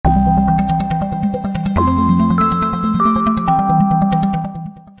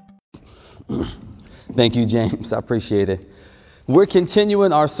Thank you, James. I appreciate it. We're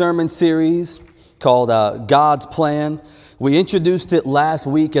continuing our sermon series called God's Plan. We introduced it last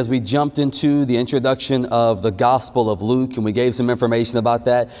week as we jumped into the introduction of the Gospel of Luke, and we gave some information about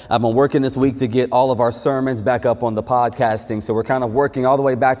that. I've been working this week to get all of our sermons back up on the podcasting, so we're kind of working all the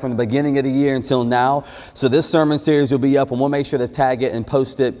way back from the beginning of the year until now. So this sermon series will be up, and we'll make sure to tag it and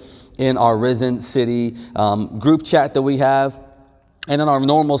post it in our Risen City group chat that we have, and in our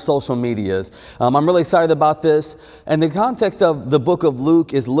normal social medias. I'm really excited about this. And the context of the book of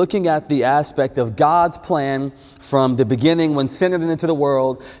Luke is looking at the aspect of God's plan from the beginning when sin entered into the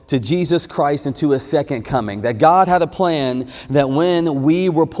world to Jesus Christ and to his second coming. That God had a plan that when we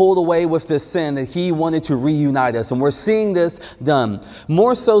were pulled away with this sin, that he wanted to reunite us. And we're seeing this done.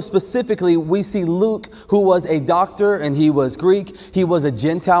 More so specifically, we see Luke, who was a doctor and he was Greek. He was a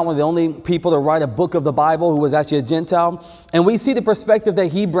Gentile, one of the only people to write a book of the Bible who was actually a Gentile. And we see the perspective that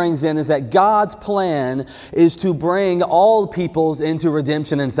he brings in is that God's plan is to bring all peoples into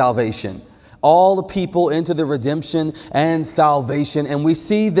redemption and salvation. All the people into the redemption and salvation. And we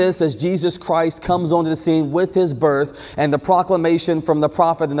see this as Jesus Christ comes onto the scene with his birth and the proclamation from the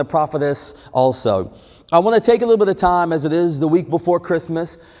prophet and the prophetess also. I want to take a little bit of time, as it is the week before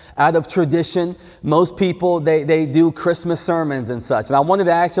Christmas. Out of tradition, most people, they do Christmas sermons and such. And I wanted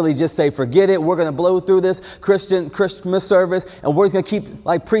to actually just say, forget it. We're going to blow through this Christmas service, and we're just going to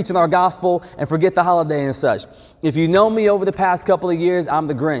keep preaching our gospel and forget the holiday and such. If you know me over the past couple of years, I'm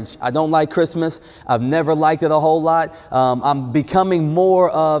the Grinch. I don't like Christmas. I've never liked it a whole lot. I'm becoming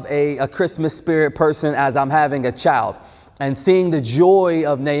more of a Christmas spirit person as I'm having a child. And seeing the joy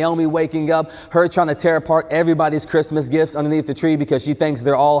of Naomi waking up, her trying to tear apart everybody's Christmas gifts underneath the tree because she thinks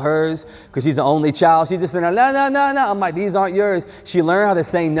they're all hers because she's the only child. She's just saying, no. I'm like, these aren't yours. She learned how to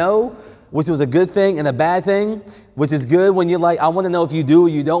say no, which was a good thing and a bad thing, which is good when you're like, I want to know if you do or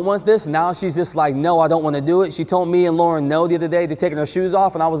you don't want this. Now she's just like, no, I don't want to do it. She told me and Lauren no the other day. They're taking her shoes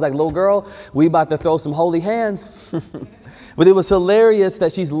off. And I was like, little girl, we about to throw some holy hands. But it was hilarious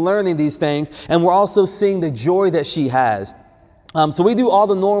that she's learning these things. And we're also seeing the joy that she has. So we do all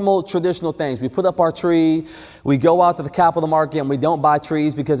the normal traditional things. We put up our tree. We go out to the Capitol Market and we don't buy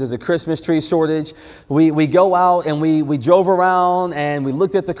trees because there's a Christmas tree shortage. We go out and we drove around and we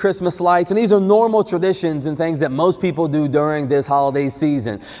looked at the Christmas lights. And these are normal traditions and things that most people do during this holiday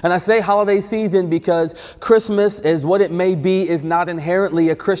season. And I say holiday season because Christmas, is what it may be, is not inherently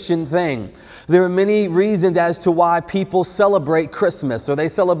a Christian thing. There are many reasons as to why people celebrate Christmas, or they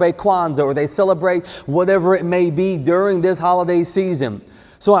celebrate Kwanzaa, or they celebrate whatever it may be during this holiday season.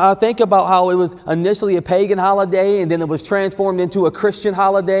 So I think about how it was initially a pagan holiday and then it was transformed into a Christian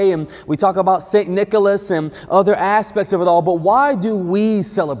holiday. And we talk about St. Nicholas and other aspects of it all. But why do we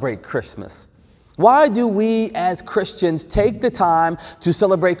celebrate Christmas? Why do we as Christians take the time to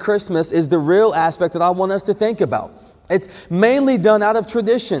celebrate Christmas is the real aspect that I want us to think about. It's mainly done out of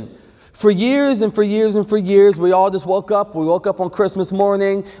tradition. For years and for years and for years, we all just woke up. We woke up on Christmas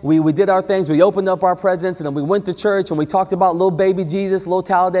morning. We did our things. We opened up our presents and then we went to church and we talked about little baby Jesus, little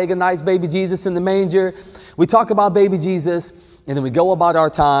Talladega Nights baby Jesus in the manger. We talk about baby Jesus and then we go about our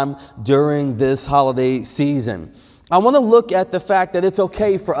time during this holiday season. I want to look at the fact that it's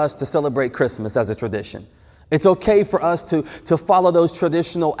okay for us to celebrate Christmas as a tradition. It's okay for us to follow those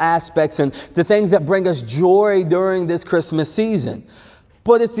traditional aspects and the things that bring us joy during this Christmas season.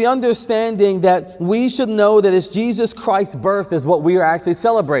 But it's the understanding that we should know that it's Jesus Christ's birth is what we are actually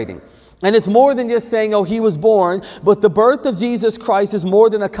celebrating. And it's more than just saying, oh, he was born, but the birth of Jesus Christ is more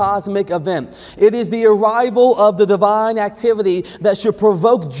than a cosmic event. It is the arrival of the divine activity that should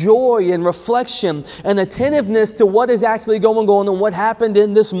provoke joy and reflection and attentiveness to what is actually going on and what happened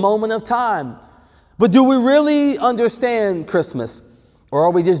in this moment of time. But do we really understand Christmas, or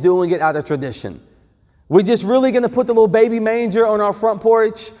are we just doing it out of tradition? We're just really going to put the little baby manger on our front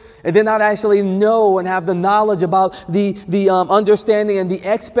porch and then not actually know and have the knowledge about the understanding and the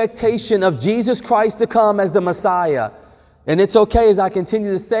expectation of Jesus Christ to come as the Messiah. And it's okay, as I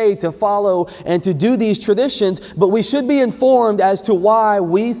continue to say, to follow and to do these traditions, but we should be informed as to why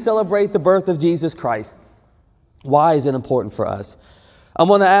we celebrate the birth of Jesus Christ. Why is it important for us? I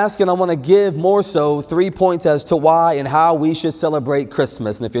want to ask and I want to give more so 3 points as to why and how we should celebrate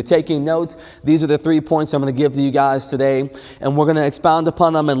Christmas. And if you're taking notes, these are the 3 points I'm going to give to you guys today. And we're going to expound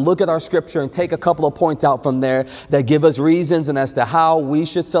upon them and look at our scripture and take a couple of points out from there that give us reasons and as to how we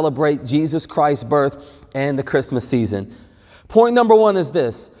should celebrate Jesus Christ's birth and the Christmas season. Point number 1 is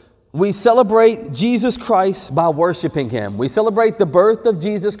this. We celebrate Jesus Christ by worshiping him. We celebrate the birth of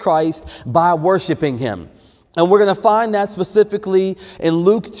Jesus Christ by worshiping him. And we're going to find that specifically in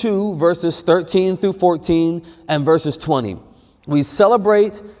Luke 2, verses 13 through 14 and verses 20. We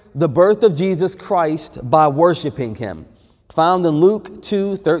celebrate the birth of Jesus Christ by worshiping him. Found in Luke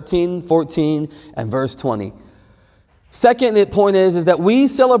 2, 13, 14, and verse 20. Second point is that we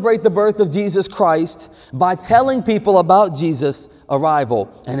celebrate the birth of Jesus Christ by telling people about Jesus'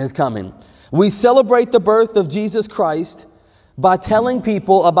 arrival and his coming. We celebrate the birth of Jesus Christ by telling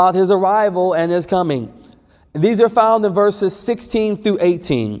people about his arrival and his coming. These are found in verses 16 through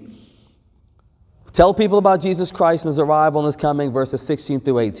 18. Tell people about Jesus Christ and his arrival and his coming, verses 16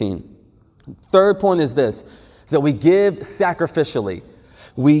 through 18. Third point is this, is that we give sacrificially.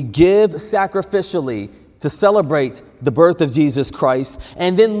 We give sacrificially to celebrate the birth of Jesus Christ.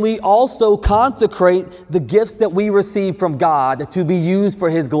 And then we also consecrate the gifts that we receive from God to be used for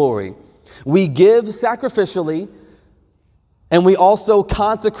his glory. We give sacrificially, and we also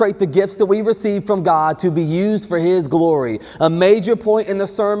consecrate the gifts that we receive from God to be used for his glory. A major point in the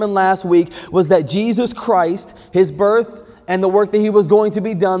sermon last week was that Jesus Christ, his birth and the work that he was going to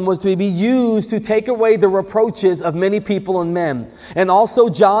be done was to be used to take away the reproaches of many people and men. And also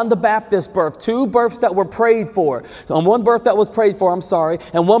John the Baptist's birth, two births that were prayed for. One birth that was prayed for,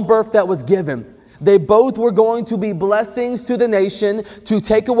 and one birth that was given. They both were going to be blessings to the nation to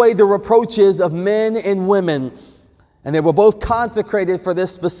take away the reproaches of men and women. And they were both consecrated for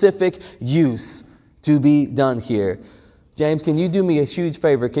this specific use to be done here. James, can you do me a huge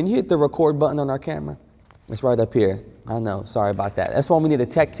favor? Can you hit the record button on our camera? It's right up here. I know. Sorry about that. That's why we need a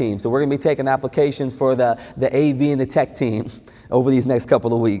tech team. So we're going to be taking applications for the AV and the tech team over these next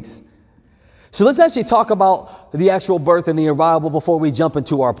couple of weeks. So let's actually talk about the actual birth and the arrival before we jump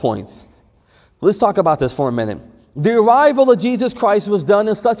into our points. Let's talk about this for a minute. The arrival of Jesus Christ was done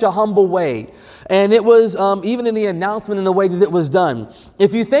in such a humble way. And it was even in the announcement in the way that it was done.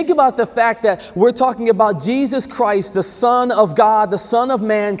 If you think about the fact that we're talking about Jesus Christ, the Son of God, the Son of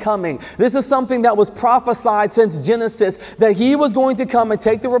Man coming. This is something that was prophesied since Genesis, that he was going to come and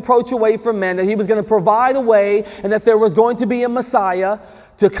take the reproach away from men, that he was going to provide a way, and that there was going to be a Messiah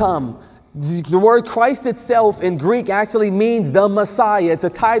to come. The word Christ itself in Greek actually means the Messiah. It's a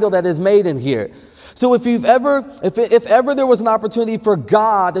title that is made in here. So if ever there was an opportunity for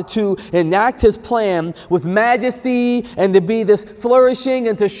God to enact his plan with majesty and to be this flourishing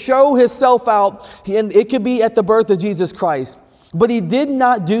and to show himself out, and it could be at the birth of Jesus Christ. But he did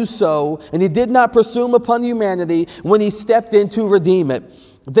not do so, and he did not presume upon humanity when he stepped in to redeem it.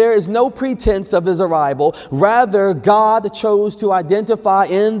 There is no pretense of his arrival. Rather, God chose to identify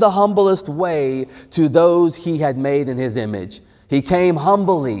in the humblest way to those he had made in his image. He came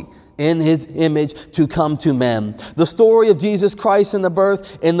humbly in his image to come to men. The story of Jesus Christ and the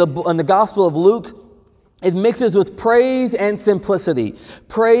birth in the Gospel of Luke, it mixes with praise and simplicity.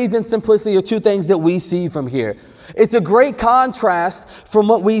 Praise and simplicity are two things that we see from here. It's a great contrast from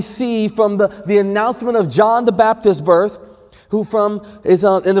what we see from the announcement of John the Baptist's birth, who is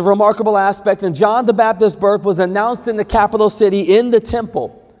in the remarkable aspect. And John the Baptist's birth was announced in the capital city in the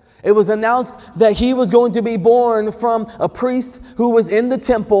temple. It was announced that he was going to be born from a priest who was in the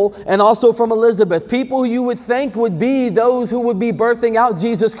temple and also from Elizabeth. People who you would think would be those who would be birthing out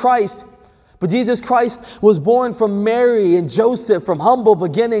Jesus Christ. But Jesus Christ was born from Mary and Joseph, from humble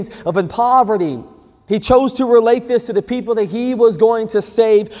beginnings in poverty. He chose to relate this to the people that he was going to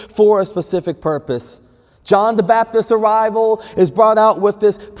save for a specific purpose. John the Baptist's arrival is brought out with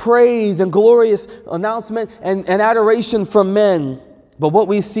this praise and glorious announcement and adoration from men. But what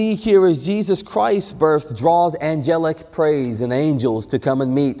we see here is Jesus Christ's birth draws angelic praise and angels to come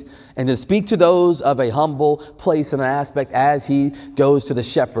and meet and to speak to those of a humble place and an aspect as he goes to the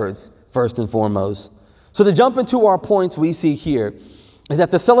shepherds first and foremost. So to jump into our points we see here is that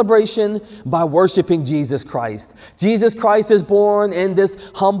the celebration by worshiping Jesus Christ. Jesus Christ is born in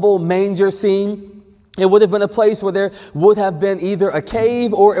this humble manger scene. It would have been a place where there would have been either a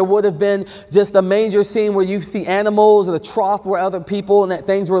cave or it would have been just a manger scene where you see animals or the trough where other people and that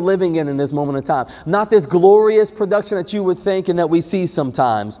things were living in this moment in time. Not this glorious production that you would think and that we see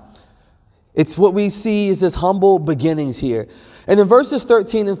sometimes. It's what we see is this humble beginnings here. And in verses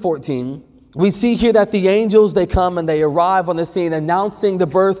 13 and 14, we see here that the angels, they come and they arrive on the scene announcing the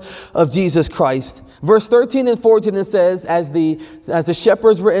birth of Jesus Christ. Verse 13 and 14, it says, as the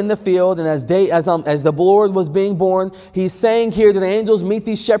shepherds were in the field and as the Lord was being born, he's saying here that the angels meet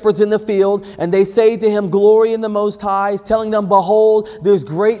these shepherds in the field and they say to him, glory in the Most High. He's telling them, behold, there's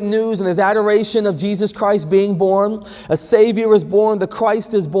great news and there's adoration of Jesus Christ being born. A Savior is born, the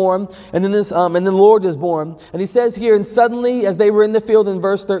Christ is born, and then the Lord is born. And he says here, and suddenly as they were in the field in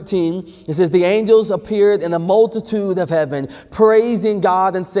verse 13, it says, the angels appeared in a multitude of heaven, praising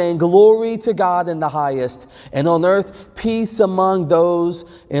God and saying, glory to God in the highest, and on earth peace among those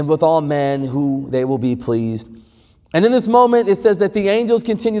and with all men who they will be pleased. And in this moment, it says that the angels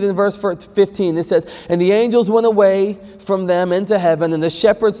continued in verse 15. It says, and the angels went away from them into heaven, and the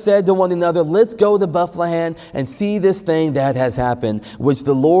shepherds said to one another, let's go to Bethlehem and see this thing that has happened, which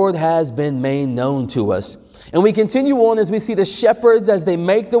the Lord has been made known to us. And we continue on as we see the shepherds as they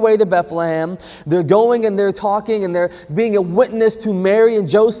make their way to Bethlehem. They're going and they're talking and they're being a witness to Mary and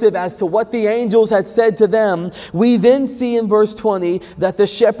Joseph as to what the angels had said to them. We then see in verse 20 that the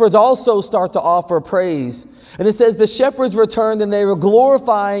shepherds also start to offer praise. And it says the shepherds returned and they were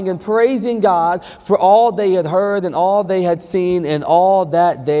glorifying and praising God for all they had heard and all they had seen and all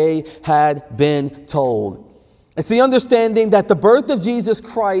that they had been told. It's the understanding that the birth of Jesus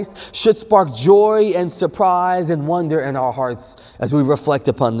Christ should spark joy and surprise and wonder in our hearts as we reflect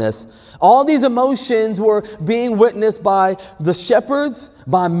upon this. All these emotions were being witnessed by the shepherds,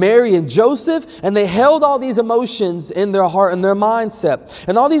 by Mary and Joseph, and they held all these emotions in their heart and their mindset.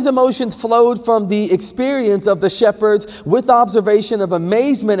 And all these emotions flowed from the experience of the shepherds with observation of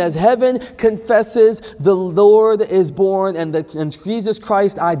amazement as heaven confesses the Lord is born and Jesus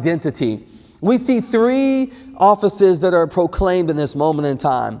Christ's identity. We see three offices that are proclaimed in this moment in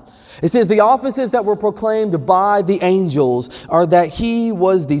time. It says the offices that were proclaimed by the angels are that he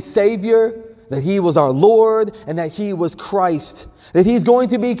was the Savior, that he was our Lord, and that he was Christ. That he's going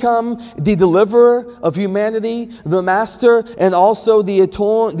to become the deliverer of humanity, the master, and also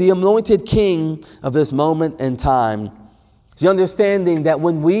the anointed king of this moment in time. It's the understanding that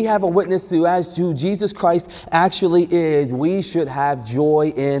when we have a witness to as to Jesus Christ actually is, we should have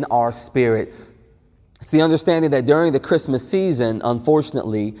joy in our spirit. It's the understanding that during the Christmas season,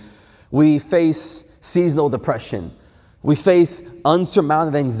 unfortunately, we face seasonal depression. We face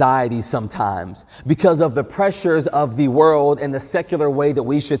unsurmounted anxiety sometimes because of the pressures of the world and the secular way that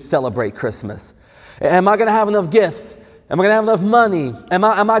we should celebrate Christmas. Am I going to have enough gifts? Am I going to have enough money?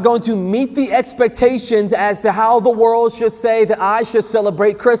 Am I going to meet the expectations as to how the world should say that I should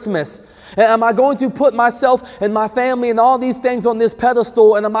celebrate Christmas? And am I going to put myself and my family and all these things on this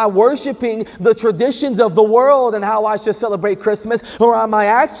pedestal? And am I worshiping the traditions of the world and how I should celebrate Christmas? Or am I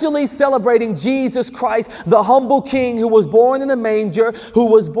actually celebrating Jesus Christ, the humble King who was born in a manger, who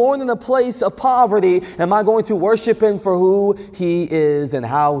was born in a place of poverty? Am I going to worship him for who he is and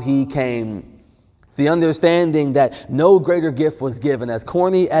how he came? It's the understanding that no greater gift was given. As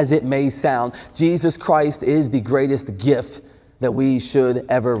corny as it may sound, Jesus Christ is the greatest gift that we should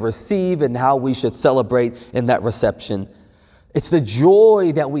ever receive and how we should celebrate in that reception. It's the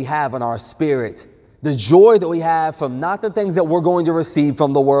joy that we have in our spirit, the joy that we have from not the things that we're going to receive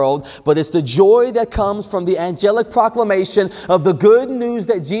from the world, but it's the joy that comes from the angelic proclamation of the good news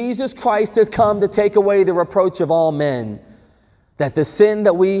that Jesus Christ has come to take away the reproach of all men. That the sin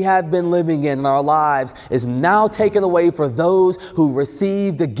that we have been living in our lives is now taken away for those who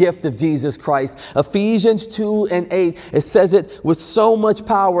receive the gift of Jesus Christ. Ephesians 2:8, it says it with so much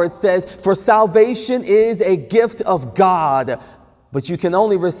power. It says, for salvation is a gift of God, but you can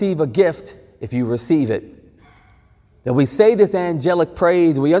only receive a gift if you receive it. That we say this angelic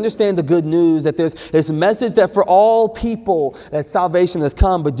praise, we understand the good news that there's this message that for all people that salvation has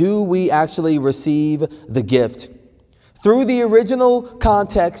come, but do we actually receive the gift? Through the original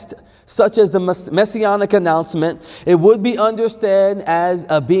context, such as the messianic announcement, it would be understood as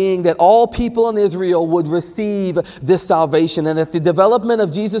a being that all people in Israel would receive this salvation, and that the development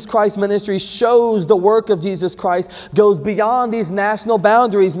of Jesus Christ's ministry shows the work of Jesus Christ goes beyond these national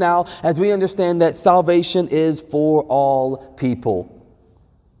boundaries now, as we understand that salvation is for all people.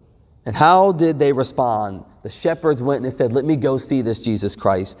 And how did they respond? The shepherds went and said, let me go see this Jesus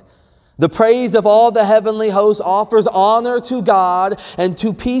Christ. The praise of all the heavenly hosts offers honor to God and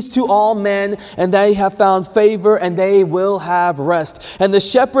to peace to all men, and they have found favor and they will have rest. And the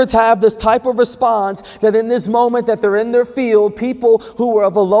shepherds have this type of response that in this moment that they're in their field, people who are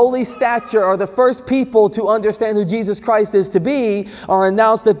of a lowly stature are the first people to understand who Jesus Christ is to be, are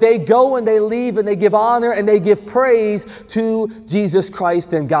announced that they go and they leave and they give honor and they give praise to Jesus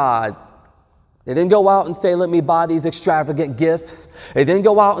Christ and God. They didn't go out and say, let me buy these extravagant gifts. They didn't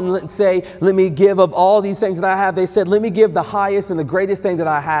go out and say, let me give of all these things that I have. They said, let me give the highest and the greatest thing that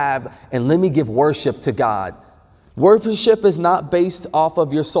I have, and let me give worship to God. Worship is not based off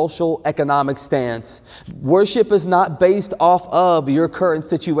of your social economic stance. Worship is not based off of your current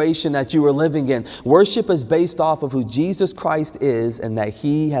situation that you are living in. Worship is based off of who Jesus Christ is and that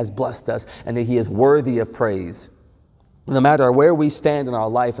he has blessed us and that he is worthy of praise. No matter where we stand in our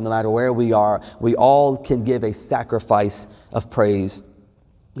life and no matter where we are, we all can give a sacrifice of praise.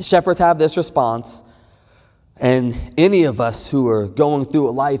 The shepherds have this response, and any of us who are going through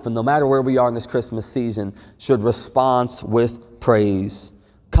a life, and no matter where we are in this Christmas season, should respond with praise.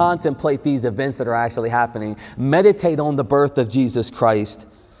 contemplate these events that are actually happening. Meditate on the birth of Jesus Christ.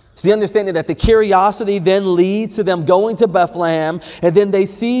 It's the understanding that the curiosity then leads to them going to Bethlehem, and then they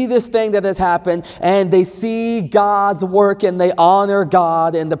see this thing that has happened, and they see God's work, and they honor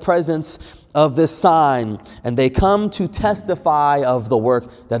God in the presence of this sign, and they come to testify of the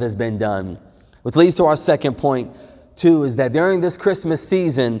work that has been done. Which leads to our second point, too, is that during this Christmas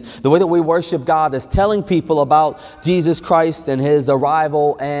season, the way that we worship God is telling people about Jesus Christ and his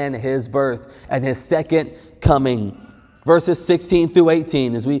arrival and his birth and his second coming. Verses 16 through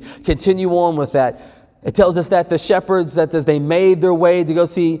 18, as we continue on with that, it tells us that the shepherds, that as they made their way to go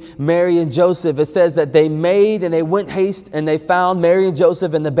see Mary and Joseph, it says that they made and they went haste and they found Mary and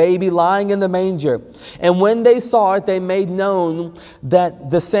Joseph and the baby lying in the manger. And when they saw it, they made known that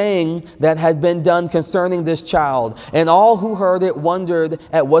the saying that had been done concerning this child. And all who heard it wondered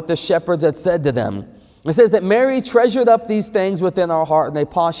at what the shepherds had said to them. It says that Mary treasured up these things within our heart,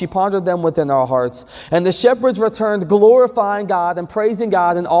 and she pondered them within our hearts. And the shepherds returned, glorifying God and praising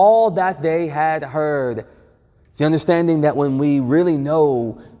God in all that they had heard. It's the understanding that when we really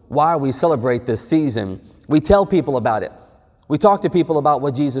know why we celebrate this season, we tell people about it. We talk to people about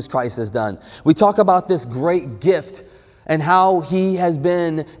what Jesus Christ has done. We talk about this great gift and how he has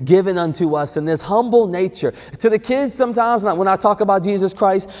been given unto us in this humble nature. To the kids, sometimes when I talk about Jesus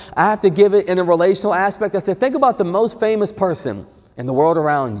Christ, I have to give it in a relational aspect. I say, think about the most famous person in the world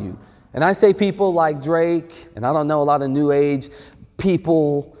around you. And I say people like Drake, and I don't know, a lot of new age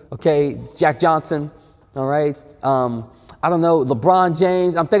people, okay, Jack Johnson, all right, I don't know, LeBron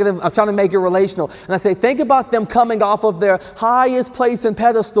James. I'm trying to make it relational. And I say, think about them coming off of their highest place and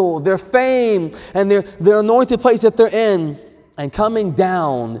pedestal, their fame and their anointed place that they're in, and coming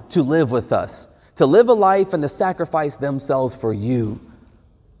down to live with us, to live a life and to sacrifice themselves for you.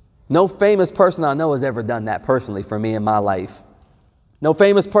 No famous person I know has ever done that personally for me in my life. No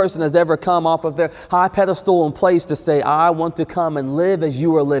famous person has ever come off of their high pedestal and place to say, I want to come and live as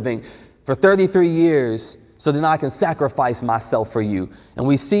you are living for 33 years. So then I can sacrifice myself for you. And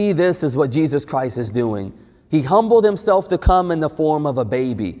we see this as what Jesus Christ is doing. He humbled himself to come in the form of a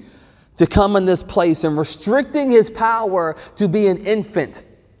baby, to come in this place and restricting his power to be an infant,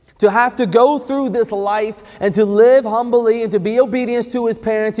 to have to go through this life and to live humbly and to be obedient to his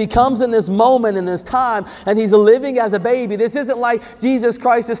parents. He comes in this moment, in this time, and he's living as a baby. This isn't like Jesus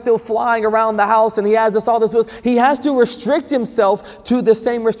Christ is still flying around the house and he has all this. He has to restrict himself to the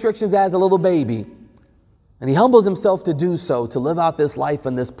same restrictions as a little baby. And he humbles himself to do so, to live out this life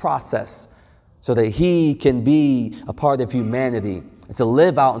and this process so that he can be a part of humanity and to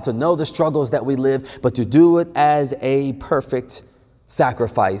live out and to know the struggles that we live, but to do it as a perfect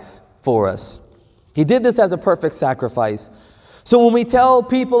sacrifice for us. He did this as a perfect sacrifice. So when we tell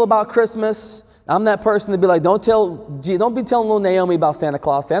people about Christmas, I'm that person to be like, don't be telling little Naomi about Santa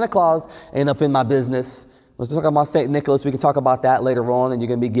Claus. Santa Claus ain't up in my business. Let's talk about St. Nicholas. We can talk about that later on, and you're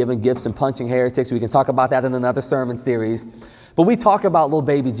going to be giving gifts and punching heretics. We can talk about that in another sermon series. But we talk about little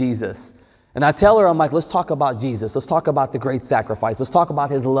baby Jesus. And I tell her, I'm like, let's talk about Jesus. Let's talk about the great sacrifice. Let's talk about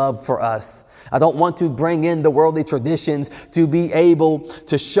his love for us. I don't want to bring in the worldly traditions to be able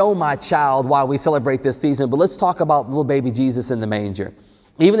to show my child why we celebrate this season. But let's talk about little baby Jesus in the manger.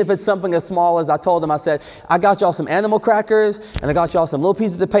 Even if it's something as small as I told them, I said, I got y'all some animal crackers and I got y'all some little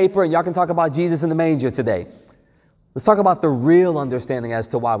pieces of paper and y'all can talk about Jesus in the manger today. Let's talk about the real understanding as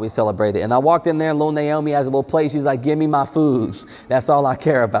to why we celebrate it. And I walked in there and little Naomi has a little plate. She's like, give me my food. That's all I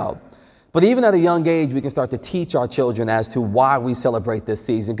care about. But even at a young age, we can start to teach our children as to why we celebrate this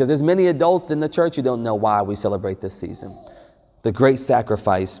season. Because there's many adults in the church who don't know why we celebrate this season. The great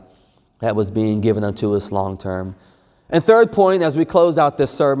sacrifice that was being given unto us long term. And third point, as we close out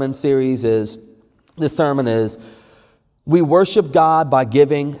this sermon series is, we worship God by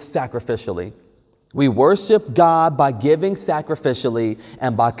giving sacrificially. We worship God by giving sacrificially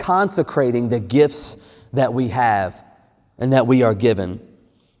and by consecrating the gifts that we have and that we are given.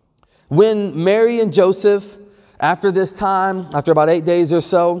 When Mary and Joseph, after this time, after about 8 days or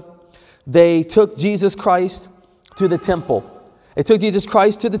so, they took Jesus Christ to the temple. They took Jesus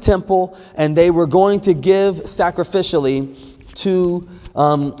Christ to the temple and they were going to give sacrificially to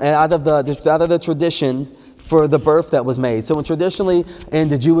out of the tradition for the birth that was made. So traditionally in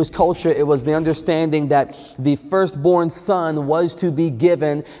the Jewish culture, it was the understanding that the firstborn son was to be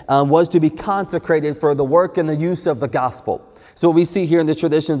given, was to be consecrated for the work and the use of the gospel. So what we see here in the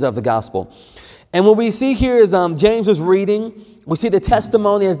traditions of the gospel. And what we see here is James was reading. We see the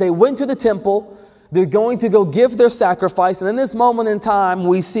testimony as they went to the temple. They're going to go give their sacrifice. And in this moment in time,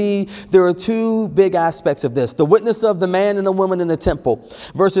 we see there are two big aspects of this. The witness of the man and the woman in the temple.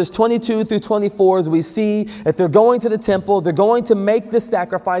 Verses 22 through 24, as we see that they're going to the temple, they're going to make this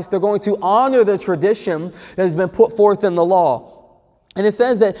sacrifice, they're going to honor the tradition that has been put forth in the law. And it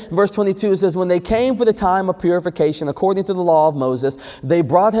says that, verse 22, it says, when they came for the time of purification, according to the law of Moses, they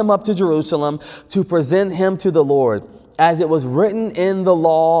brought him up to Jerusalem to present him to the Lord. As it was written in the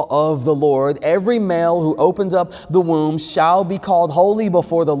law of the Lord, every male who opens up the womb shall be called holy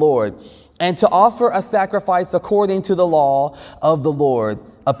before the Lord, and to offer a sacrifice according to the law of the Lord.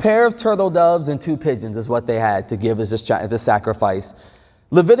 A pair of turtle doves and 2 pigeons is what they had to give as this sacrifice.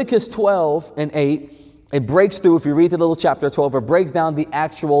 Leviticus 12 and 8, it breaks through, if you read the little chapter 12, it breaks down the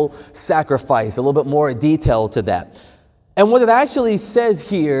actual sacrifice, a little bit more detail to that. And what it actually says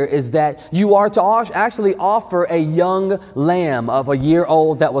here is that you are to actually offer a young lamb of a year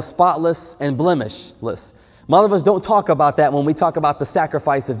old that was spotless and blemishless. A lot of us don't talk about that when we talk about the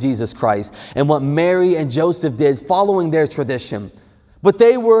sacrifice of Jesus Christ and what Mary and Joseph did following their tradition. But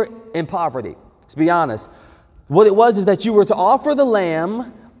they were in poverty. Let's be honest. What it was is that you were to offer the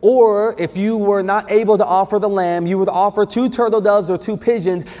lamb, or if you were not able to offer the lamb, you would offer 2 turtle doves or 2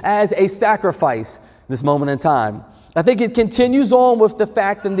 pigeons as a sacrifice this moment in time. I think it continues on with the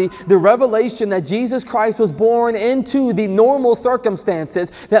fact and the revelation that Jesus Christ was born into the normal circumstances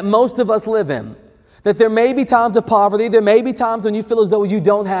that most of us live in. That there may be times of poverty, there may be times when you feel as though you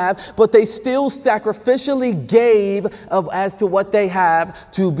don't have, but they still sacrificially gave as to what they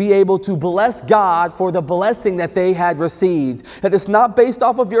have to be able to bless God for the blessing that they had received. That it's not based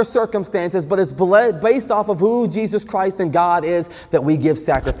off of your circumstances, but it's based off of who Jesus Christ and God is that we give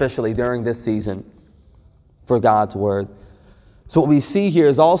sacrificially during this season for God's word. So what we see here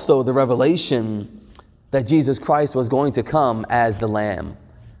is also the revelation that Jesus Christ was going to come as the Lamb,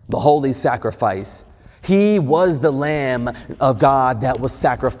 the holy sacrifice. He was the Lamb of God that was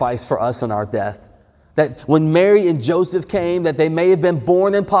sacrificed for us in our death. That when Mary and Joseph came, that they may have been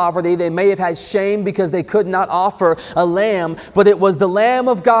born in poverty, they may have had shame because they could not offer a lamb, but it was the Lamb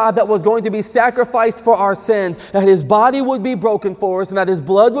of God that was going to be sacrificed for our sins, that his body would be broken for us and that his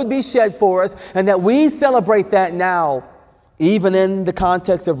blood would be shed for us, and that we celebrate that now, even in the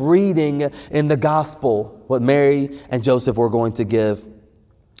context of reading in the gospel what Mary and Joseph were going to give.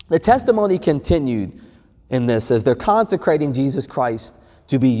 The testimony continued in this as they're consecrating Jesus Christ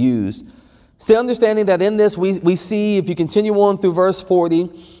to be used. Still understanding that in this we see, if you continue on through verse 40,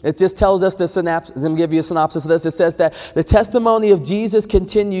 it just tells us the synopsis. Let me give you a synopsis of this. It says that the testimony of Jesus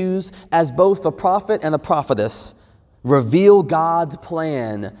continues as both a prophet and a prophetess reveal God's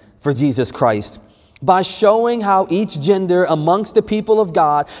plan for Jesus Christ by showing how each gender amongst the people of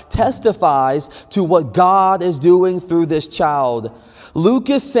God testifies to what God is doing through this child. Luke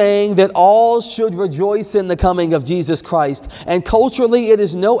is saying that all should rejoice in the coming of Jesus Christ. And culturally, it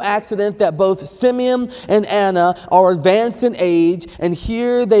is no accident that both Simeon and Anna are advanced in age, and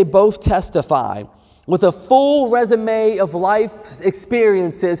here they both testify with a full resume of life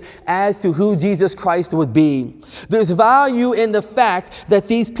experiences as to who Jesus Christ would be. There's value in the fact that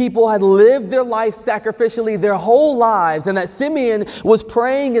these people had lived their life sacrificially their whole lives, and that Simeon was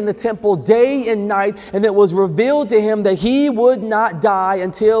praying in the temple day and night, and it was revealed to him that he would not die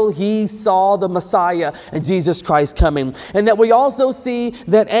until he saw the Messiah and Jesus Christ coming. And that we also see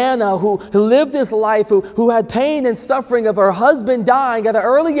that Anna, who lived this life, who had pain and suffering of her husband dying at an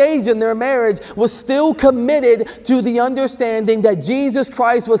early age in their marriage, was still committed to the understanding that Jesus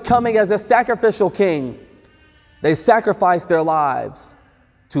Christ was coming as a sacrificial king. They sacrificed their lives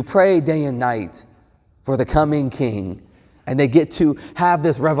to pray day and night for the coming king. And they get to have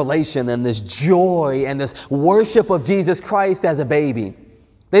this revelation and this joy and this worship of Jesus Christ as a baby.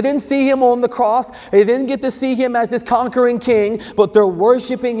 They didn't see him on the cross. They didn't get to see him as this conquering king, but they're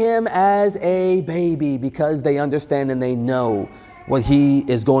worshiping him as a baby because they understand and they know what he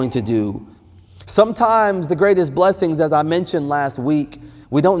is going to do. Sometimes the greatest blessings, as I mentioned last week,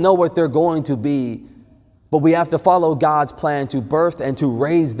 we don't know what they're going to be, but we have to follow God's plan to birth and to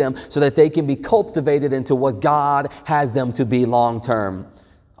raise them so that they can be cultivated into what God has them to be long term.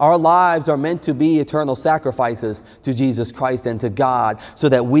 Our lives are meant to be eternal sacrifices to Jesus Christ and to God so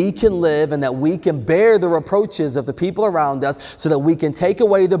that we can live and that we can bear the reproaches of the people around us, so that we can take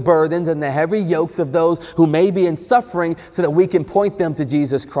away the burdens and the heavy yokes of those who may be in suffering, so that we can point them to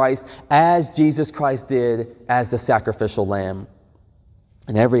Jesus Christ as Jesus Christ did as the sacrificial lamb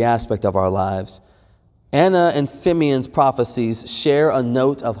in every aspect of our lives. Anna and Simeon's prophecies share a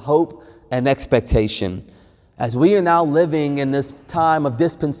note of hope and expectation. As we are now living in this time of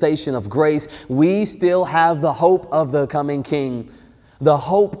dispensation of grace, we still have the hope of the coming King. the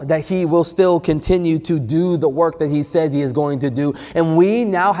hope that he will still continue to do the work that he says he is going to do. And we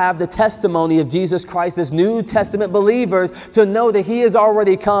now have the testimony of Jesus Christ as New Testament believers to know that he has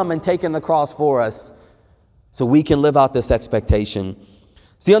already come and taken the cross for us. So we can live out this expectation.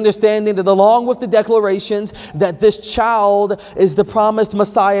 It's the understanding that along with the declarations that this child is the promised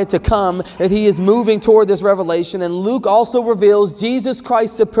Messiah to come, that he is moving toward this revelation. And Luke also reveals Jesus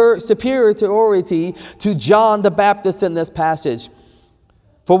Christ's superiority to John the Baptist in this passage.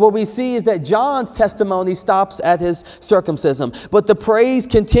 For what we see is that John's testimony stops at his circumcision, but the praise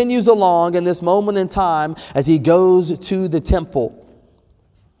continues along in this moment in time as he goes to the temple.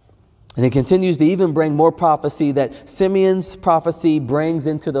 And it continues to even bring more prophecy that Simeon's prophecy brings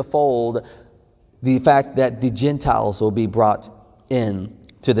into the fold, the fact that the Gentiles will be brought in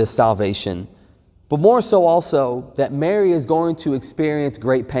to this salvation. But more so also that Mary is going to experience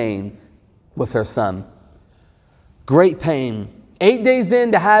great pain with her son. Great pain. 8 days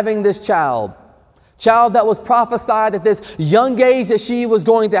into having this child that was prophesied at this young age that she was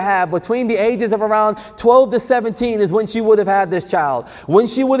going to have, between the ages of around 12 to 17 is when she would have had this child. When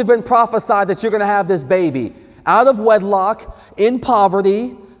she would have been prophesied that you're going to have this baby. Out of wedlock, in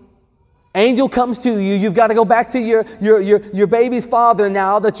poverty, angel comes to you. You've got to go back to your baby's father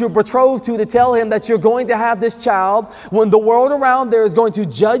now that you're betrothed to tell him that you're going to have this child. When the world around there is going to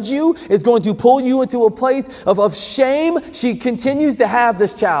judge you, is going to pull you into a place of shame, she continues to have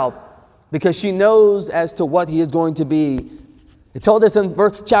this child because she knows as to what he is going to be. It told us in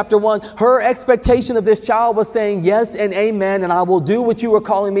chapter 1, her expectation of this child was saying yes and amen, and I will do what you are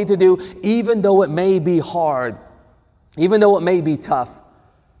calling me to do, even though it may be hard, even though it may be tough,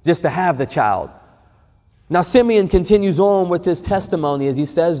 just to have the child. Now Simeon continues on with his testimony as he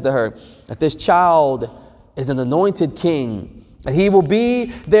says to her that this child is an anointed king, and he will be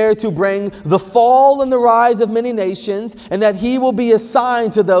there to bring the fall and the rise of many nations, and that he will be a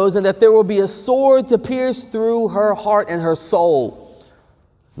sign to those, and that there will be a sword to pierce through her heart and her soul.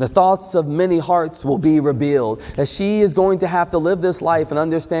 The thoughts of many hearts will be revealed, that she is going to have to live this life and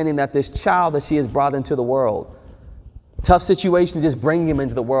understanding that this child that she has brought into the world, tough situation just bringing him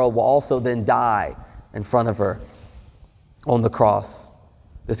into the world, will also then die in front of her on the cross.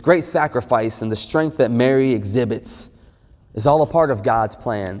 This great sacrifice and the strength that Mary exhibits is all a part of God's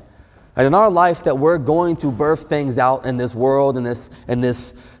plan. And in our life that we're going to birth things out in this world and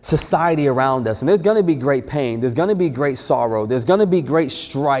this society around us. And there's going to be great pain. There's going to be great sorrow. There's going to be great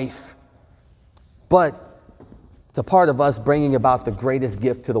strife. But it's a part of us bringing about the greatest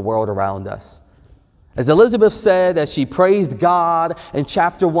gift to the world around us. As Elizabeth said, as she praised God in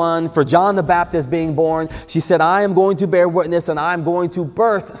chapter 1 for John the Baptist being born, she said, I am going to bear witness and I'm going to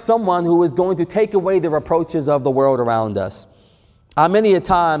birth someone who is going to take away the reproaches of the world around us. Many a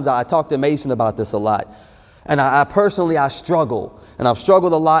times I talk to Mason about this a lot. And I personally struggle. And I've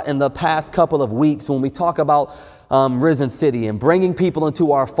struggled a lot in the past couple of weeks when we talk about Risen City and bringing people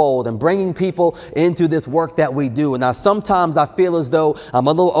into our fold and bringing people into this work that we do. And now sometimes I feel as though I'm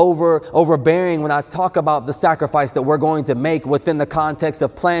a little overbearing when I talk about the sacrifice that we're going to make within the context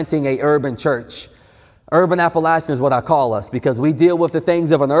of planting a urban church. Urban Appalachian is what I call us, because we deal with the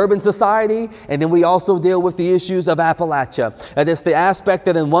things of an urban society, and then we also deal with the issues of Appalachia. And it's the aspect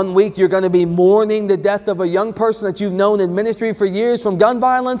that in 1 week you're going to be mourning the death of a young person that you've known in ministry for years from gun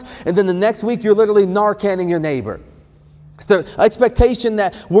violence, and then the next week you're literally Narcaning your neighbor. It's the expectation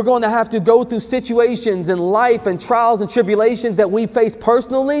that we're going to have to go through situations in life and trials and tribulations that we face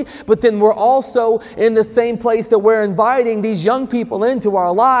personally, but then we're also in the same place that we're inviting these young people into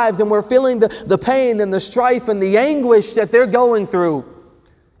our lives, and we're feeling the pain and the strife and the anguish that they're going through.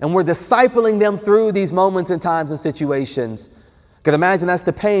 And we're discipling them through these moments and times and situations. Could imagine that's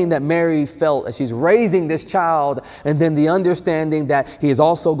the pain that Mary felt as she's raising this child, and then the understanding that he is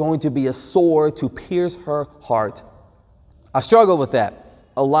also going to be a sword to pierce her heart. I struggle with that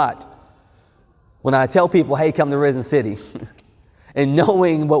a lot when I tell people, hey, come to Risen City, and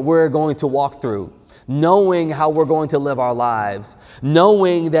knowing what we're going to walk through, knowing how we're going to live our lives,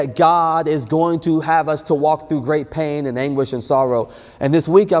 knowing that God is going to have us to walk through great pain and anguish and sorrow. And this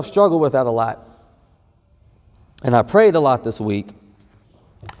week I've struggled with that a lot. And I prayed a lot this week.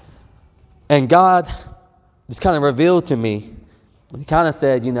 And God just kind of revealed to me, he kind of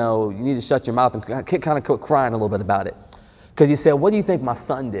said, you need to shut your mouth, and kind of quit crying a little bit about it. Because he said, what do you think my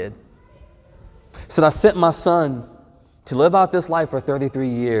son did? He said, I sent my son to live out this life for 33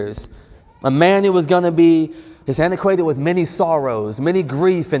 years. A man who was going to be antiquated with many sorrows, many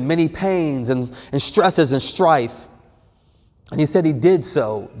grief and many pains and stresses and strife. And he said he did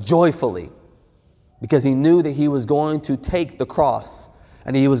so joyfully because he knew that he was going to take the cross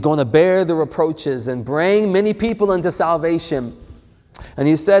and he was going to bear the reproaches and bring many people into salvation. And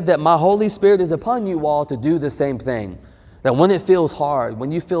he said that my Holy Spirit is upon you all to do the same thing. That when it feels hard,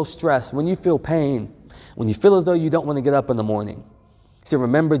 when you feel stress, when you feel pain, when you feel as though you don't want to get up in the morning, he said,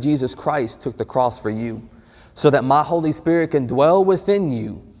 remember Jesus Christ took the cross for you so that my Holy Spirit can dwell within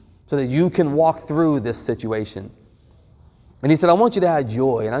you so that you can walk through this situation. And he said, I want you to have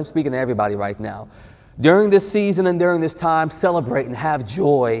joy. And I'm speaking to everybody right now. During this season and during this time, celebrate and have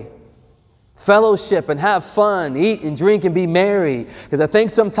joy. Fellowship and have fun, eat and drink and be merry. Because I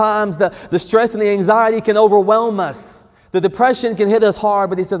think sometimes the stress and the anxiety can overwhelm us. The depression can hit us hard,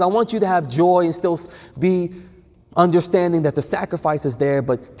 but he says, I want you to have joy and still be understanding that the sacrifice is there,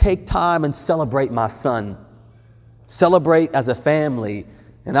 but take time and celebrate my son. Celebrate as a family,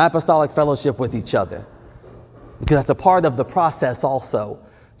 an apostolic fellowship with each other. Because that's a part of the process also.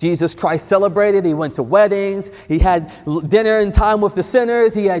 Jesus Christ celebrated. He went to weddings. He had dinner and time with the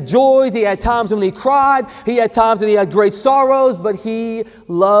sinners. He had joys. He had times when he cried. He had times when he had great sorrows, but he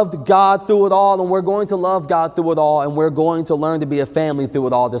loved God through it all. And we're going to love God through it all. And we're going to learn to be a family through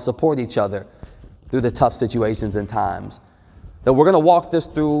it all, to support each other through the tough situations and times. That we're going to walk this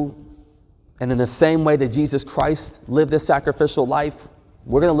through. And in the same way that Jesus Christ lived this sacrificial life,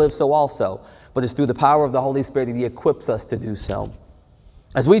 we're going to live so also. But it's through the power of the Holy Spirit that he equips us to do so.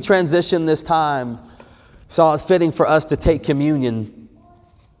 As we transition this time, saw it fitting for us to take communion.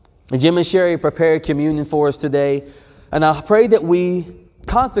 And Jim and Sherry prepared communion for us today. And I pray that we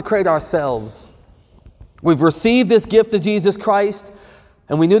consecrate ourselves. We've received this gift of Jesus Christ,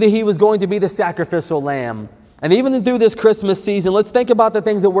 and we knew that he was going to be the sacrificial lamb. And even through this Christmas season, let's think about the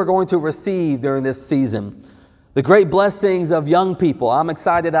things that we're going to receive during this season. The great blessings of young people. I'm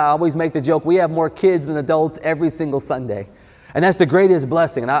excited. I always make the joke, we have more kids than adults every single Sunday. And that's the greatest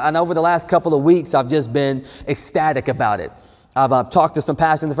blessing. And over the last couple of weeks, I've just been ecstatic about it. I've talked to some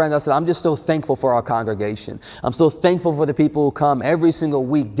pastors and friends. I said, I'm just so thankful for our congregation. I'm so thankful for the people who come every single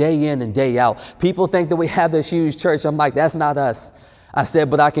week, day in and day out. People think that we have this huge church. I'm like, that's not us. I said,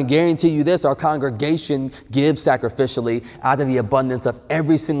 but I can guarantee you this, our congregation gives sacrificially out of the abundance of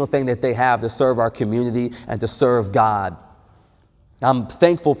every single thing that they have to serve our community and to serve God. I'm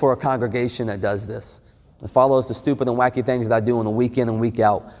thankful for a congregation that does this. It follows the stupid and wacky things that I do on a week in and week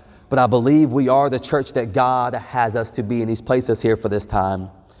out. But I believe we are the church that God has us to be, and he's placed us here for this time.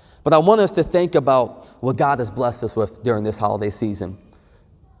 But I want us to think about what God has blessed us with during this holiday season.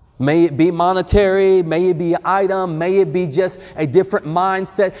 May it be monetary, may it be an item, may it be just a different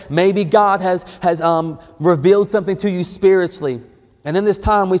mindset. Maybe God has revealed something to you spiritually. And in this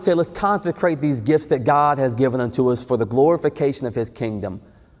time we say, let's consecrate these gifts that God has given unto us for the glorification of his kingdom.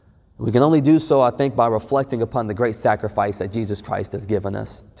 We can only do so, I think, by reflecting upon the great sacrifice that Jesus Christ has given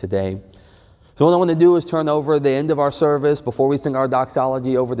us today. So what I want to do is turn over the end of our service before we sing our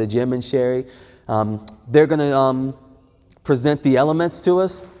doxology over to Jim and Sherry. They're going to present the elements to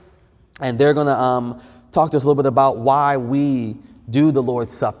us, and they're going to talk to us a little bit about why we do the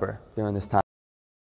Lord's Supper during this time.